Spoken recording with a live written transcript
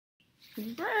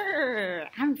Brr,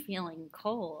 I'm feeling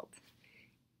cold.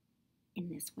 In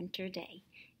this winter day,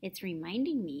 it's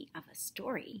reminding me of a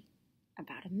story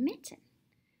about a mitten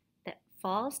that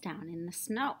falls down in the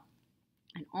snow.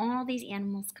 And all these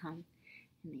animals come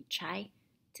and they try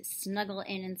to snuggle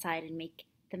inside and make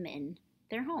the mitten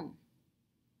their home.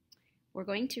 We're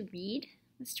going to read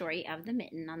the story of the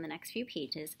mitten on the next few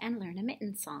pages and learn a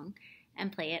mitten song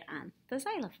and play it on the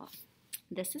xylophone.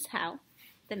 This is how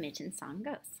the mitten song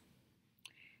goes.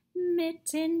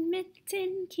 Mitten,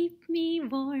 mitten, keep me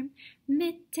warm.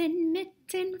 Mitten,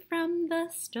 mitten from the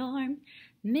storm.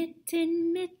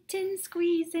 Mitten, mitten,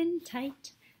 squeezing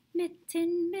tight.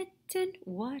 Mitten, mitten,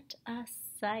 what a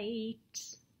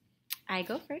sight. I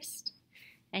go first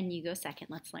and you go second.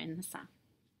 Let's learn the song.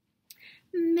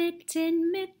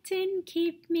 Mitten, mitten,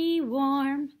 keep me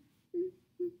warm.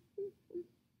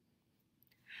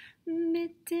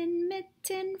 Mitten,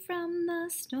 mitten from the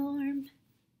storm.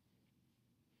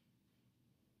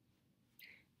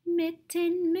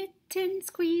 Mitten, mitten,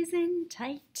 squeezing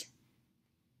tight.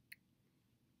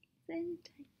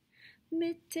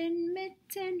 Mitten,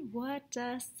 mitten, what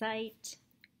a sight.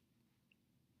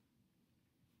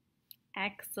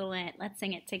 Excellent. Let's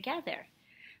sing it together.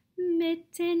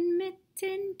 Mitten,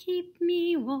 mitten, keep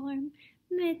me warm.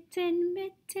 Mitten,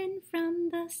 mitten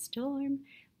from the storm.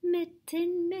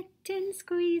 Mitten, mitten,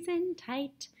 squeezing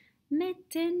tight.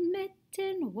 Mitten,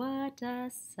 mitten, what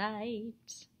a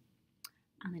sight.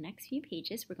 On the next few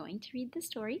pages, we're going to read the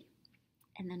story,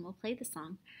 and then we'll play the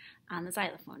song on the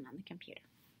xylophone on the computer.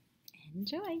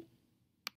 Enjoy!